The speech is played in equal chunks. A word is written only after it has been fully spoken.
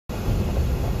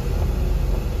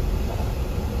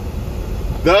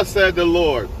Thus said the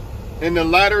Lord, in the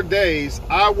latter days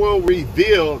I will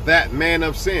reveal that man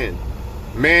of sin.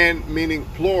 Man meaning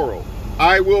plural.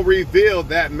 I will reveal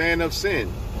that man of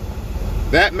sin.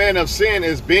 That man of sin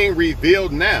is being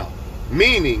revealed now,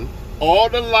 meaning all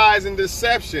the lies and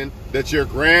deception that your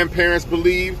grandparents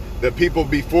believed, the people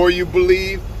before you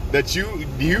believed, that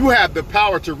you have the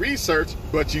power to research,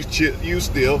 but you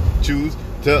still choose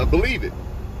to believe it.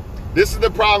 This is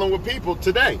the problem with people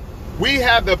today. We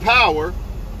have the power,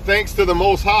 thanks to the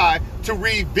Most High, to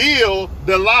reveal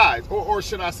the lies, or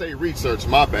should I say research,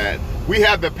 my bad. We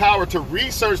have the power to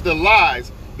research the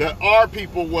lies that our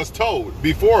people was told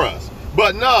before us.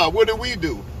 But nah, what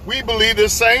do? We believe the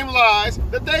same lies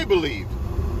that they believed.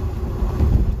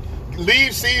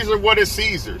 Leave Caesar what is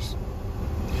Caesar's.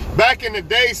 Back in the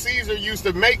day, Caesar used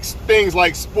to make things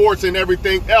like sports and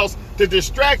everything else to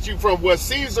distract you from what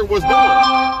Caesar was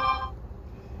doing.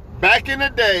 Back in the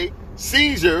day,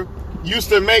 Caesar used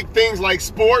to make things like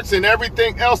sports and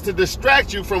everything else to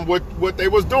distract you from what they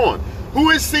was doing. Who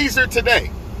is Caesar today?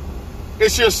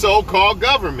 It's your so-called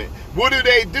government. What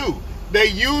do? They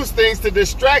use things to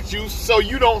distract you so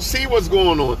you don't see what's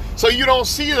going on. So you don't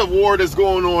see the war that's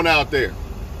going on out there.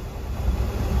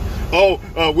 Oh,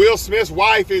 Will Smith's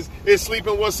wife is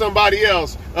sleeping with somebody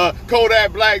else.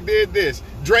 Kodak Black did this.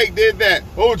 Drake did that.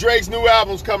 Oh, Drake's new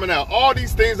album's coming out. All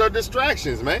these things are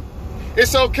distractions, man.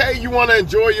 It's okay. You want to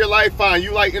enjoy your life, fine.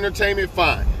 You like entertainment,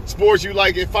 fine. Sports, you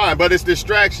like it, fine. But it's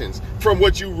distractions from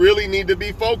what you really need to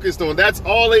be focused on. That's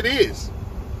all it is.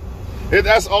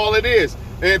 That's all it is.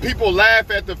 And people laugh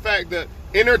at the fact that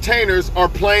entertainers are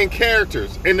playing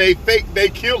characters and they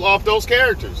kill off those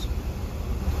characters.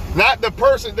 Not the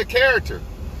person, the character.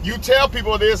 You tell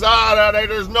people this,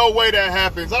 there's no way that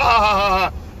happens.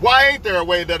 Why ain't there a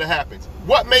way that it happens?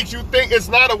 What makes you think it's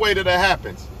not a way that it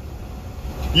happens?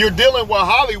 You're dealing with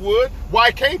Hollywood.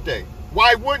 Why can't they?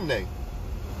 Why wouldn't they?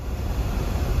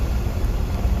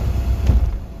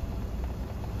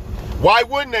 Why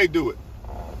wouldn't they do it?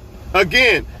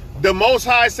 Again, the Most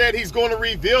High said he's going to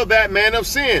reveal that man of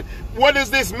sin. What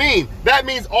does this mean? That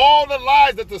means all the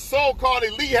lies that the so-called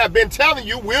elite have been telling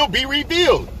you will be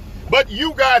revealed. But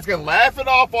you guys can laugh it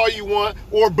off all you want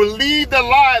or believe the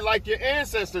lie like your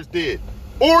ancestors did.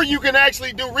 Or you can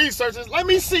actually do research. Let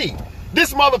me see.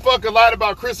 This motherfucker lied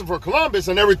about Christopher Columbus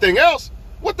and everything else.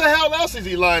 What the hell else is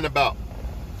he lying about?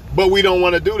 But we don't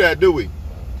want to do that, do we?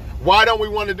 Why don't we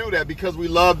want to do that? Because we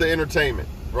love the entertainment,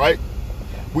 right?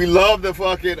 We love the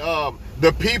fucking,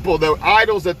 the people, the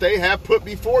idols that they have put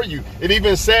before you. It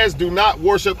even says, do not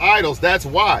worship idols. That's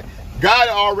why. God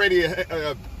already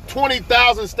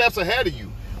 20,000 steps ahead of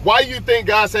you. Why do you think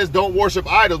God says don't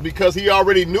worship idols? Because he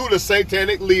already knew the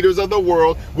satanic leaders of the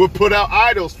world would put out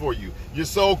idols for you. Your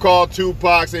so-called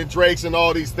Tupacs and Drakes and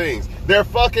all these things. They're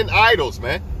fucking idols,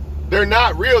 man. They're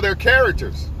not real. They're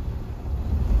characters.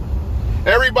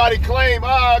 Everybody claim,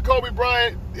 Kobe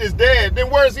Bryant is dead.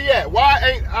 Then where's he at? Why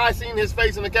ain't I seen his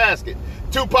face in the casket?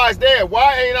 Tupac's dead.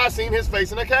 Why ain't I seen his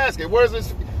face in the casket? Where's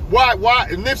his? Why?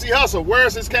 Nipsey Hussle?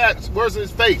 Where's his Where's his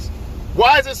face?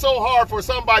 Why is it so hard for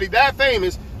somebody that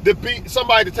famous to be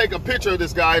somebody to take a picture of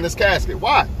this guy in his casket?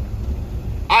 Why?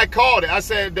 I called it. I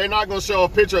said they're not going to show a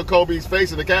picture of Kobe's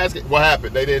face in the casket. What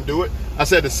happened? They didn't do it. I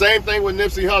said the same thing with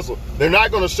Nipsey Hussle. They're not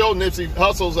going to show Nipsey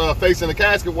Hussle's face in the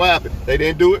casket. What happened? They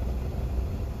didn't do it.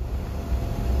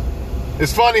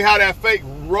 It's funny how that fake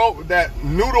rope, that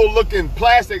noodle-looking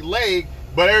plastic leg,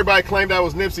 but everybody claimed that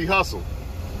was Nipsey Hussle.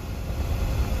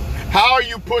 How are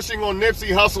you pushing on Nipsey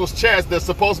Hussle's chest that's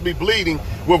supposed to be bleeding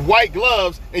with white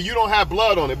gloves and you don't have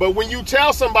blood on it? But when you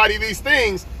tell somebody these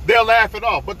things, they'll laugh it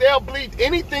off. But they'll bleed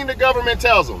anything the government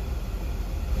tells them.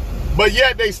 But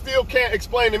yet they still can't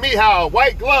explain to me how a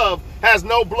white glove has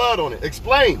no blood on it.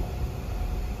 Explain.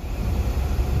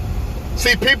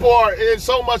 See, people are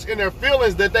so much in their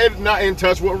feelings that they're not in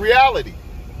touch with reality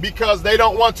because they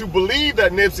don't want to believe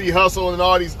that Nipsey Hussle and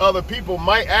all these other people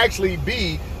might actually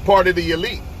be part of the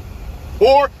elite.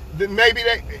 Or maybe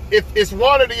if it's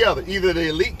one or the other, either the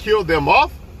elite killed them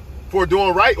off for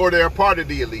doing right or they're part of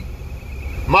the elite.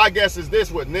 My guess is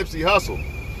this with Nipsey Hussle.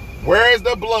 Where is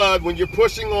the blood when you're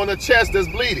pushing on a chest that's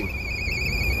bleeding?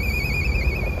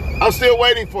 I'm still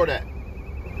waiting for that.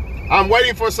 I'm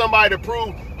waiting for somebody to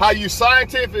prove how you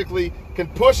scientifically can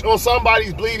push on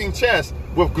somebody's bleeding chest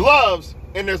with gloves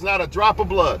and there's not a drop of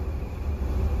blood.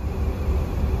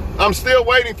 I'm still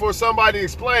waiting for somebody to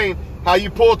explain how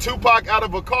you pull Tupac out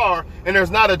of a car and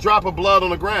there's not a drop of blood on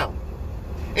the ground.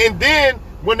 And then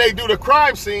when they do the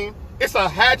crime scene, it's a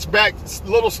hatchback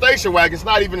little station wagon. It's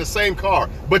not even the same car.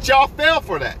 But y'all fell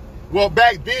for that. Well,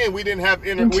 back then we didn't have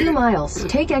In 2 miles,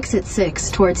 take exit 6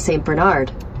 towards St.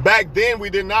 Bernard. Back then, we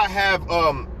did not have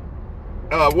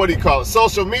what do you call it?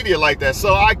 Social media like that.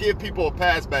 So I give people a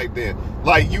pass back then.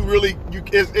 Like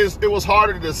it was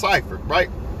harder to decipher, right?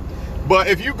 But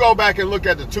if you go back and look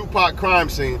at the Tupac crime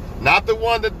scene, not the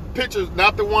one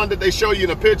that they show you in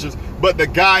the pictures, but the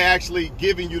guy actually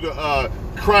giving you the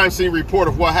crime scene report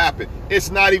of what happened.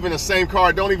 It's not even the same car.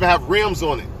 It don't even have rims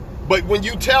on it. But when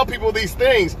you tell people these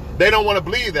things, they don't want to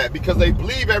believe that because they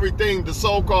believe everything the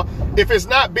so-called, if it's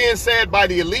not being said by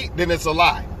the elite, then it's a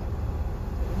lie.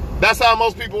 That's how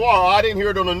most people are. Oh, I didn't hear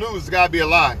it on the news. It's got to be a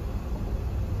lie.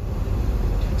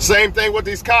 Same thing with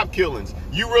these cop killings.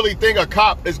 You really think a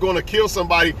cop is going to kill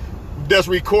somebody that's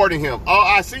recording him? Oh,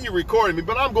 I see you recording me,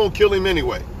 but I'm going to kill him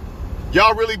anyway.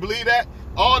 Y'all really believe that?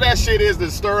 All that shit is to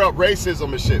stir up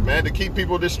racism and shit, man, to keep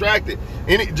people distracted.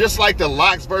 And just like the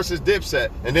Lox versus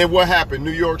Dipset. And then what happened?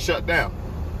 New York shut down.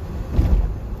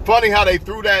 Funny how they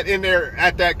threw that in there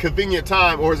at that convenient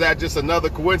time, or is that just another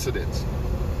coincidence?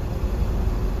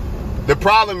 The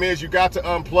problem is you got to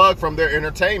unplug from their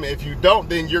entertainment. If you don't,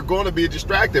 then you're going to be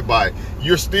distracted by it.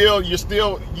 You're still,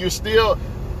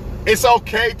 it's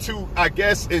okay to, I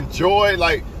guess, enjoy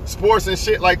like sports and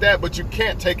shit like that, but you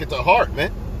can't take it to heart,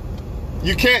 man.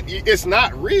 You can't, it's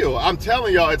not real. I'm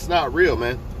telling y'all, it's not real,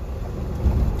 man.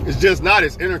 It's just not,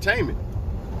 it's entertainment.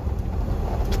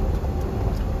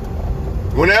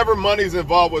 Whenever money's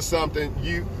involved with something,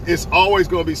 it's always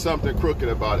going to be something crooked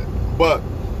about it. But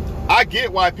I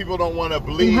get why people don't want to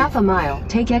believe. In half a mile,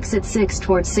 take exit 6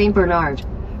 towards St. Bernard.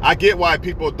 I get why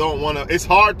people don't want to. It's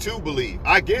hard to believe.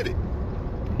 I get it.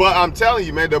 But I'm telling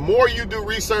you, man, the more you do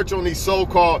research on these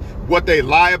so-called, what they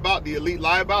lie about, the elite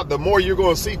lie about, the more you're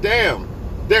going to see, damn,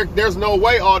 there's no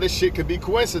way all this shit could be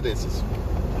coincidences.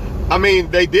 I mean,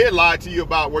 they did lie to you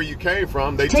about where you came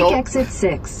from. Take exit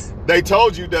 6. They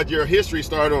told you that your history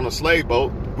started on a slave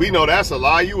boat. We know that's a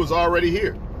lie. You was already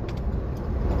here.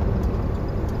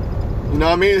 You know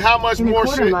what I mean? How much more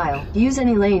shit? In a quarter mile, use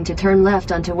any lane to turn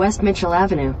left onto West Mitchell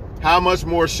Avenue. How much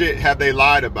more shit have they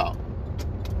lied about?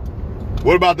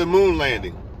 What about the moon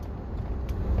landing?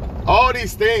 All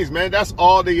these things, man, that's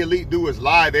all the elite do is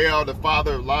lie. They are the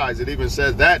father of lies. It even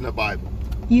says that in the Bible.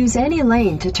 Use any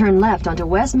lane to turn left onto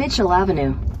West Mitchell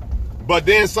Avenue. But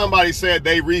then somebody said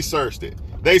they researched it.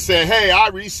 They said, "Hey, I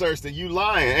researched it. You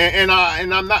lying?" And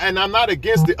I'm not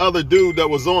against the other dude that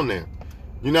was on there.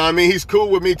 You know what I mean? He's cool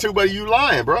with me too, but you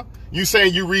lying, bro. You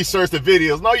saying you researched the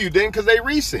videos. No, you didn't, because they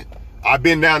recent. I've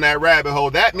been down that rabbit hole.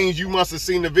 That means you must have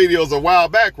seen the videos a while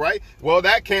back, right? Well,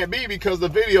 that can't be because the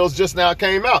videos just now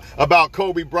came out about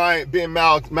Kobe Bryant being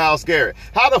Myles Garrett.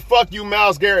 How the fuck you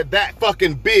Myles Garrett that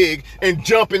fucking big and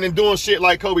jumping and doing shit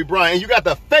like Kobe Bryant? And you got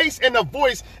the face and the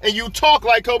voice and you talk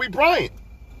like Kobe Bryant.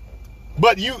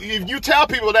 But if you tell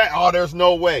people that, oh, there's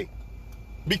no way.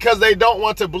 Because they don't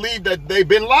want to believe that they've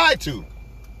been lied to.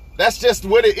 That's just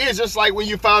what it is. Just like when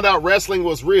you found out wrestling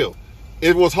was real.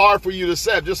 It was hard for you to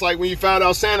accept. Just like when you found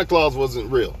out Santa Claus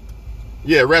wasn't real.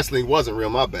 Yeah, wrestling wasn't real.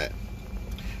 My bad.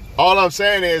 All I'm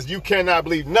saying is you cannot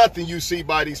believe nothing you see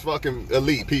by these fucking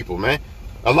elite people, man.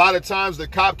 A lot of times the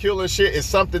cop killing shit is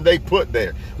something they put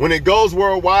there. When it goes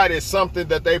worldwide, it's something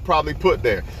that they probably put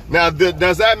there. Now,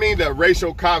 does that mean that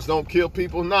racial cops don't kill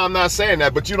people? No, I'm not saying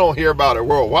that, but you don't hear about it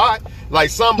worldwide.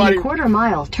 Like somebody... In a quarter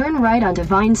mile, turn right onto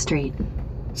Vine Street.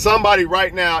 Somebody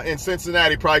right now in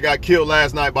Cincinnati probably got killed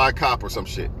last night by a cop or some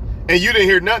shit. And you didn't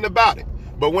hear nothing about it.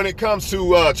 But when it comes to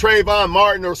Trayvon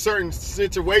Martin or certain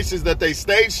situations that they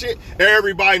stage shit,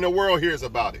 everybody in the world hears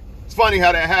about it. It's funny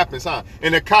how that happens, huh?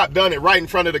 And the cop done it right in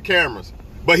front of the cameras.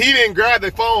 But he didn't grab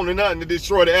the phone or nothing to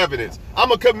destroy the evidence. I'm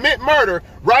gonna commit murder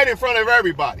right in front of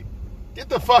everybody. Get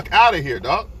the fuck out of here,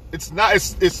 dog. It's not.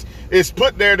 It's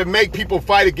put there to make people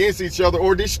fight against each other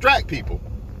or distract people,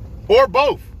 or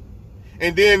both.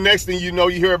 And then next thing you know,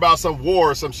 you hear about some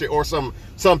war or some shit or some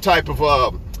type of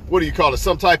what do you call it?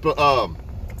 Some type of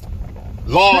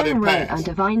law that passed. Right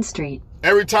on Vine Street.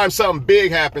 Every time something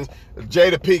big happens,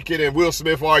 Jada Pinkett and Will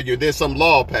Smith argue, then some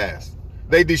law passed.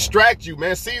 They distract you,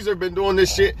 man. Caesar been doing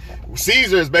this shit.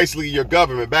 Caesar is basically your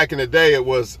government. Back in the day, it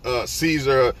was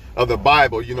Caesar of the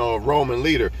Bible, you know, a Roman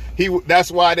leader.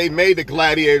 That's why they made the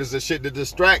gladiators and shit to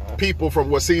distract people from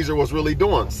what Caesar was really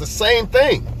doing. It's the same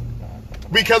thing.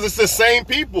 Because it's the same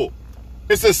people.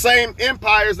 It's the same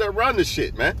empires that run the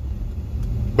shit, man.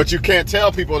 But you can't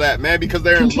tell people that, man, because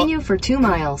they're Continue for 2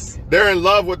 miles. They're in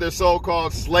love with their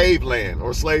so-called slave land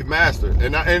or slave master.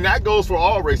 And that goes for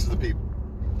all races of people.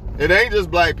 It ain't just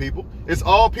black people. It's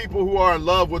all people who are in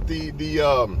love with the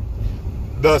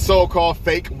so-called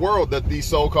fake world that these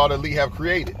so-called elite have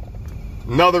created.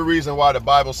 Another reason why the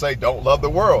Bible say don't love the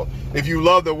world. If you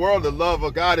love the world, the love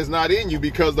of God is not in you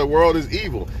because the world is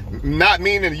evil. Not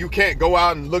meaning you can't go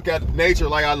out and look at nature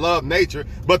like I love nature,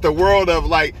 but the world of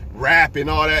like rap and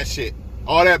all that shit,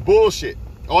 all that bullshit,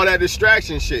 all that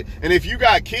distraction shit. And if you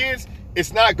got kids,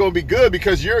 it's not going to be good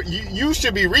because you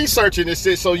should be researching this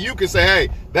shit so you can say, hey,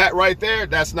 that right there,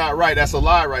 that's not right. That's a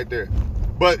lie right there.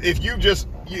 But if you're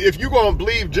going to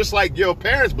believe just like your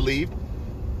parents believe,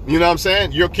 you know what I'm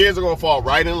saying? Your kids are going to fall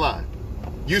right in line.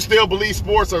 You still believe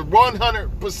sports are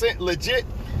 100% legit?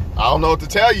 I don't know what to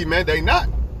tell you, man. They not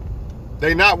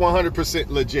 100%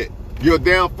 legit. You're a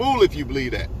damn fool if you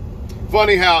believe that.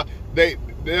 Funny how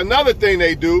another thing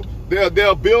they do,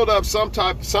 they'll build up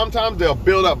sometimes they'll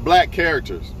build up black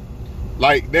characters.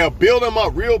 Like they'll build them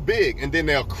up real big and then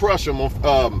they'll crush them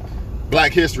on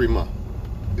Black History Month.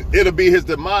 It'll be his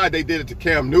demise. They did it to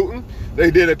Cam Newton. They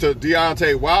did it to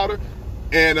Deontay Wilder.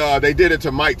 And they did it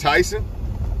to Mike Tyson.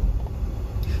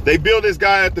 They build this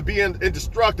guy up to be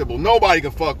indestructible. Nobody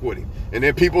can fuck with him. And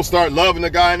then people start loving the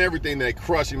guy and everything. They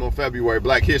crush him on February,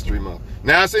 Black History Month.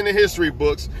 Now it's in the history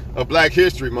books of Black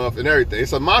History Month and everything.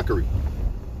 It's a mockery.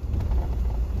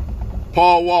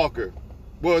 Paul Walker,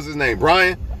 what was his name?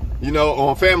 Brian? You know,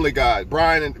 on Family Guy,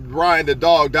 Brian the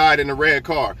dog died in the red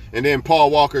car. And then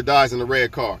Paul Walker dies in the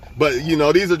red car. But, you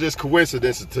know, these are just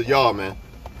coincidences to y'all, man.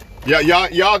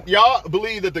 Y'all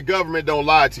believe that the government don't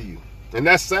lie to you. And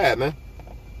that's sad, man.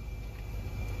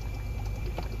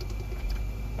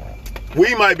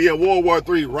 We might be in World War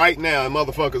III right now and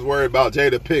motherfuckers worried about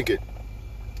Jada Pinkett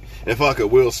and fucking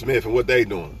Will Smith and what they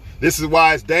doing. This is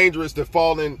why it's dangerous to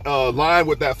fall in line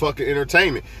with that fucking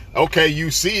entertainment. Okay,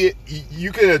 you see it,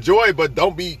 you can enjoy it, but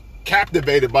don't be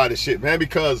captivated by the shit, man,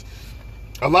 because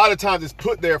a lot of times it's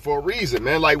put there for a reason,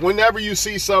 man. Like whenever you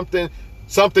see something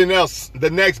else, the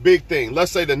next big thing,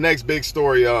 let's say the next big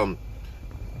story,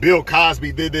 Bill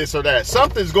Cosby did this or that,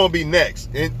 something's gonna be next,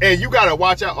 and you gotta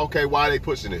watch out. Okay, why are they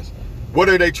pushing this? What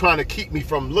are they trying to keep me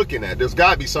from looking at? There's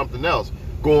gotta be something else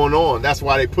going on. That's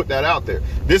why they put that out there.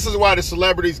 This is why the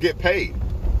celebrities get paid.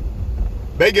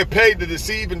 They get paid to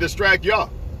deceive and distract y'all,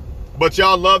 but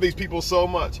y'all love these people so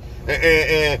much,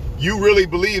 and you really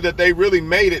believe that they really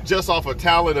made it just off of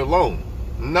talent alone.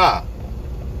 Nah.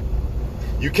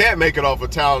 You can't make it off of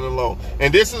talent alone.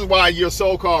 And this is why your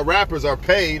so-called rappers are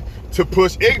paid to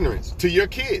push ignorance to your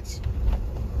kids.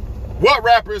 What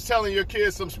rapper is telling your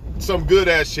kids some good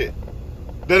ass shit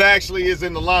that actually is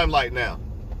in the limelight now?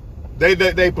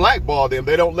 They blackball them.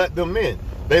 They don't let them in.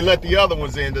 They let the other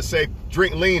ones in to say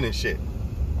drink lean and shit.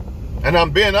 And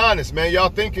I'm being honest, man. Y'all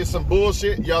think it's some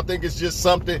bullshit? Y'all think it's just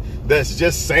something that's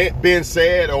just been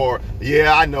said, or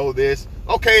yeah, I know this.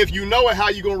 Okay, if you know it, how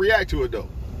you gonna react to it though?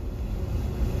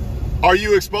 Are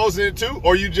you exposing it too?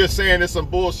 Or are you just saying it's some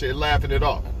bullshit and laughing it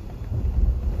off?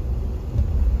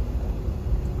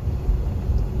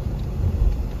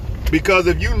 Because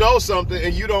if you know something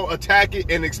and you don't attack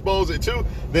it and expose it too,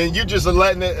 then you're just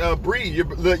letting it breathe.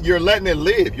 You're letting it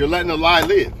live. You're letting a lie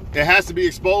live. It has to be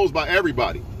exposed by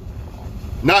everybody.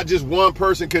 Not just one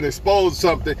person can expose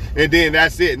something and then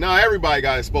that's it. No, everybody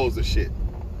got to expose the shit.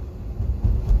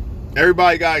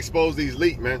 Everybody got to expose these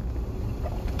leaks, man.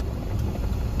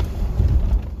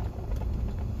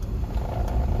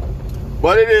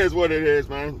 But it is what it is,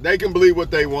 man. They can believe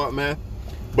what they want, man.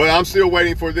 But I'm still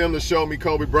waiting for them to show me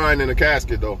Kobe Bryant in a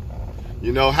casket, though.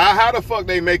 You know, how the fuck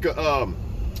they make on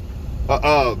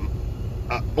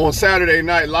Saturday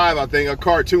Night Live, I think, a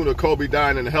cartoon of Kobe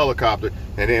dying in a helicopter.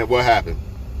 And then what happened?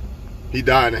 He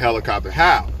died in a helicopter.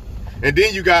 How? And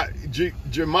then you got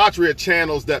gematria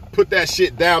channels that put that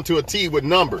shit down to a T with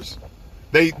numbers.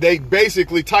 They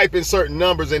basically type in certain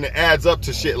numbers and it adds up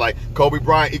to shit like Kobe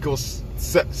Bryant equals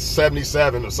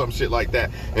 77 or some shit like that,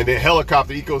 and then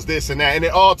helicopter equals this and that, and it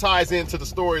all ties into the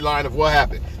storyline of what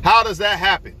happened. How does that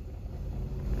happen?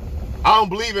 I don't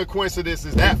believe in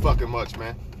coincidences that fucking much,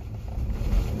 man.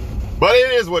 But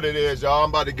it is what it is, y'all. I'm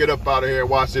about to get up out of here and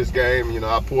watch this game. You know,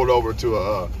 I pulled over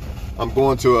to I'm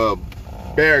going to a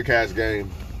Bearcats game,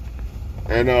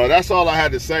 and that's all I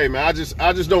had to say, man. I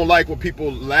just don't like when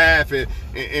people laugh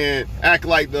and act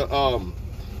like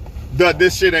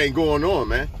this shit ain't going on,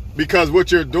 man. Because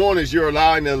what you're doing is you're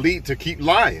allowing the elite to keep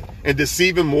lying and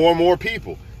deceiving more and more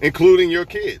people, including your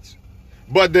kids.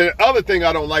 But the other thing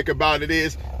I don't like about it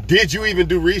is, did you even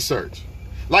do research?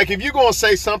 Like, if you're going to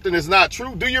say something that's not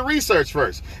true, do your research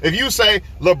first. If you say,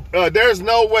 there's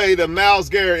no way that Myles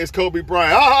Garrett is Kobe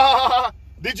Bryant,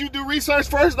 did you do research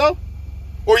first, though?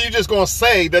 Or are you just going to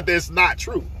say that it's not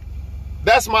true?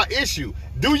 That's my issue.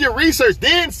 Do your research,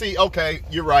 then see, okay,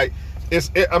 you're right. I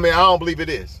don't believe it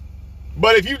is.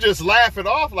 But if you just laugh it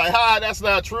off like, that's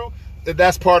not true,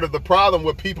 that's part of the problem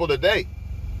with people today.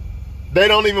 They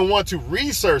don't even want to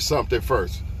research something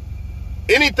first.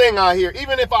 Anything I hear,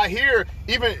 even if I hear,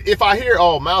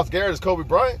 oh, Myles Garrett is Kobe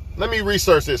Bryant, let me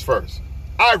research this first.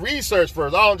 I research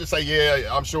first. I don't just say,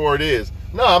 yeah, I'm sure it is.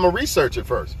 No, I'm going to research it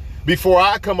first before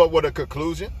I come up with a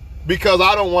conclusion, because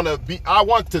I want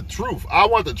the truth. I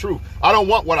want the truth. I don't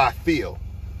want what I feel.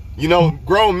 You know,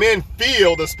 grown men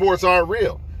feel the sports aren't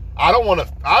real. I don't want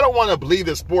to believe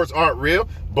that sports aren't real,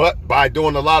 but by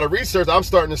doing a lot of research, I'm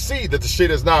starting to see that the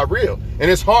shit is not real. And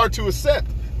it's hard to accept,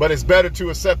 but it's better to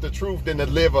accept the truth than to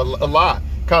live a lie.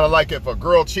 Kind of like if a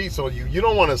girl cheats on you, you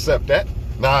don't want to accept that.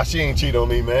 Nah, she ain't cheat on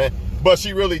me, man. But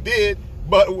she really did.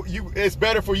 But it's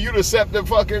better for you to accept the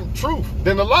fucking truth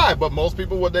than the lie. But most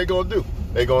people, what they gonna do?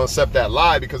 They gonna accept that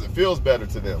lie because it feels better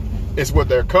to them. It's what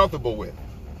they're comfortable with.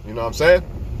 You know what I'm saying?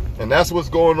 And that's what's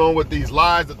going on with these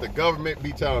lies that the government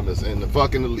be telling us and the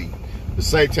fucking elite. The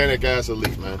satanic ass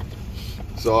elite, man.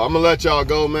 So I'm gonna let y'all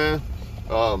go, man.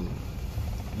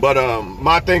 But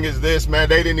my thing is this, man.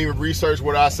 They didn't even research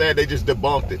what I said. They just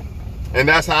debunked it. And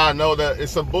that's how I know that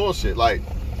it's some bullshit. Like,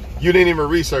 you didn't even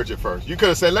research it first. You could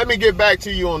have said, let me get back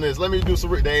to you on this. Let me do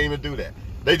some. They didn't even do that.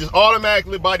 They just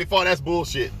automatically, by default, that's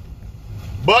bullshit.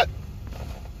 But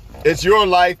it's your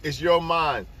life. It's your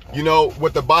mind. You know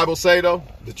what the Bible say, though?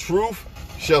 The truth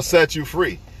shall set you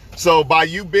free. So by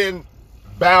you being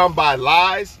bound by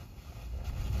lies,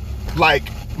 like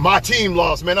my team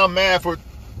lost, man, I'm mad for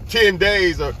 10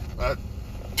 days or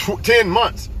 10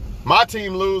 months. My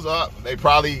team lose, they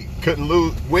probably couldn't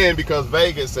win because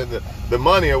Vegas and the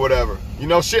money or whatever. You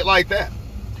know, shit like that.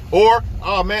 Or,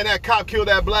 oh man, that cop killed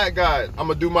that black guy. I'm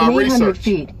gonna do my 800 research.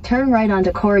 feet, turn right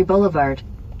onto Corey Boulevard.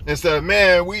 Instead of,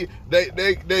 man,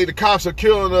 the cops are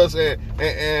killing us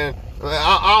and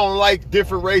I don't like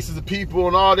different races of people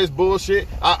and all this bullshit.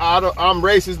 I'm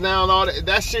racist now and all that.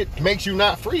 That shit makes you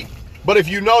not free. But if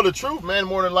you know the truth, man,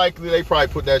 more than likely they probably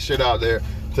put that shit out there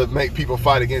to make people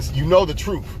fight against you. Know the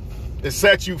truth. It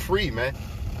sets you free, man.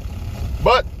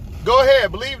 But go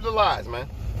ahead, believe the lies, man.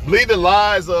 Believe the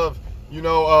lies of, you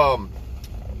know,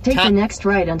 take the next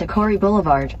right onto Corey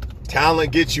Boulevard.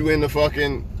 Talent gets you in the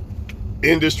fucking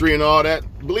industry and all that.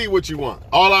 Believe what you want.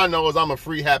 All I know is I'm a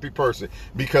free, happy person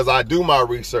because I do my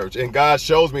research and God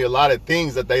shows me a lot of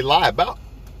things that they lie about.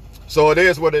 So it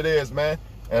is what it is, man.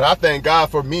 And I thank God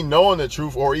for me knowing the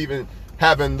truth, or even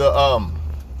having the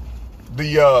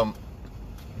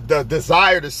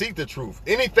desire to seek the truth.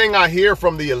 Anything I hear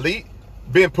from the elite,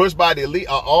 being pushed by the elite,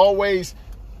 I always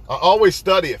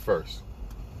study it first.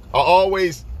 I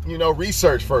always, you know,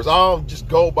 research first. I don't just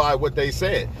go by what they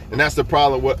said. And that's the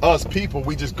problem with us people.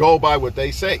 We just go by what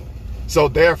they say. So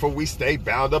therefore we stay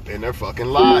bound up in their fucking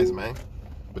lies, man.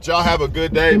 But y'all have a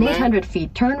good day, in man. 800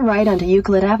 feet, turn right onto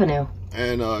Euclid Avenue.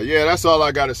 And yeah, that's all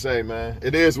I gotta say, man.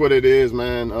 It is what it is,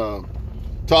 man.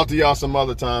 Talk to y'all some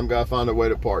other time. Gotta find a way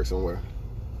to park somewhere.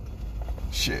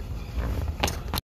 Shit.